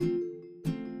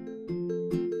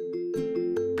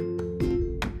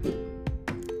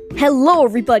Hello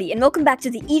everybody, and welcome back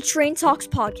to the E-Train Talks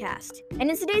podcast.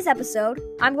 And in today's episode,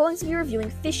 I'm going to be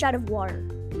reviewing Fish Out of Water.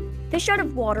 Fish Out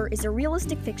of Water is a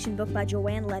realistic fiction book by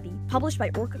Joanne Levy, published by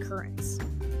Orca Currents.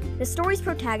 The story's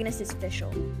protagonist is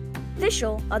Fishel.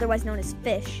 Fishel, otherwise known as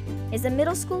Fish, is a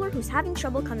middle schooler who's having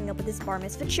trouble coming up with his bar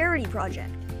mitzvah charity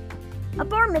project. A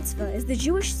bar mitzvah is the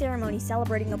Jewish ceremony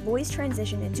celebrating a boy's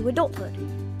transition into adulthood.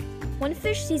 When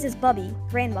Fish sees his Bubby,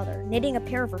 grandmother, knitting a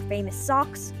pair of her famous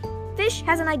socks, Fish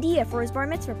has an idea for his bar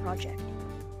mitzvah project.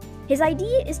 His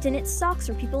idea is to knit socks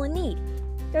for people in need.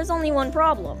 There's only one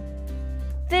problem.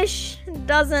 Fish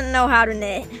doesn't know how to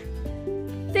knit.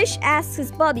 Fish asks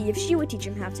his Bubby if she would teach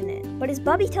him how to knit, but his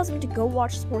Bubby tells him to go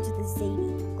watch sports with his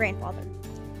Zadie, grandfather.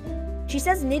 She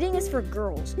says knitting is for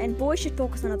girls, and boys should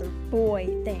focus on other boy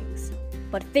things.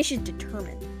 But Fish is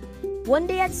determined. One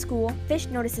day at school, Fish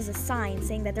notices a sign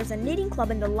saying that there's a knitting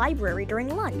club in the library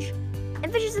during lunch,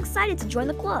 and Fish is excited to join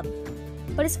the club.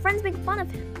 But his friends make fun of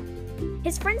him.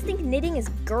 His friends think knitting is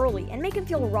girly and make him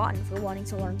feel rotten for wanting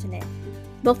to learn to knit.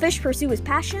 Will Fish pursue his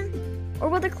passion, or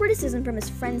will the criticism from his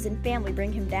friends and family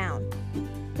bring him down?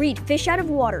 Read Fish Out of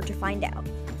Water to find out.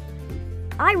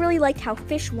 I really liked how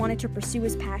Fish wanted to pursue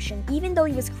his passion even though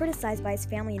he was criticized by his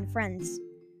family and friends.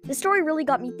 The story really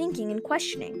got me thinking and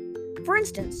questioning. For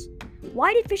instance,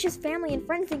 why did Fish's family and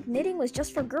friends think knitting was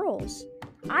just for girls?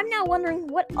 I'm now wondering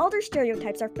what other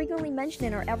stereotypes are frequently mentioned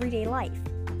in our everyday life.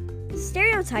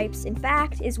 Stereotypes, in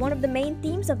fact, is one of the main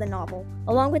themes of the novel,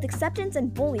 along with acceptance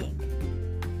and bullying.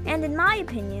 And in my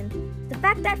opinion, the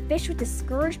fact that Fish was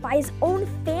discouraged by his own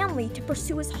family to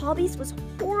pursue his hobbies was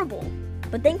horrible.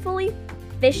 But thankfully,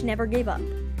 Fish never gave up.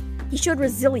 He showed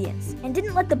resilience and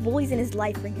didn't let the bullies in his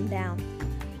life bring him down.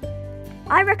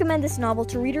 I recommend this novel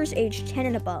to readers aged 10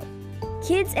 and above.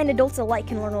 Kids and adults alike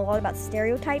can learn a lot about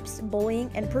stereotypes,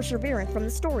 bullying, and perseverance from the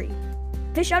story.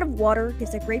 Fish Out of Water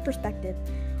gives a great perspective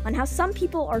on how some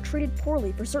people are treated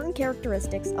poorly for certain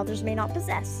characteristics others may not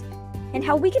possess, and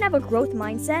how we can have a growth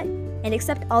mindset and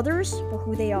accept others for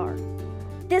who they are.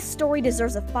 This story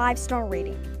deserves a 5-star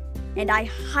rating, and I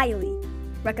highly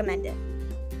recommend it.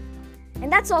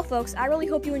 And that's all, folks. I really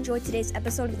hope you enjoyed today's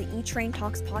episode of the E-Train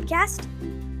Talks podcast,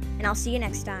 and I'll see you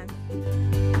next time.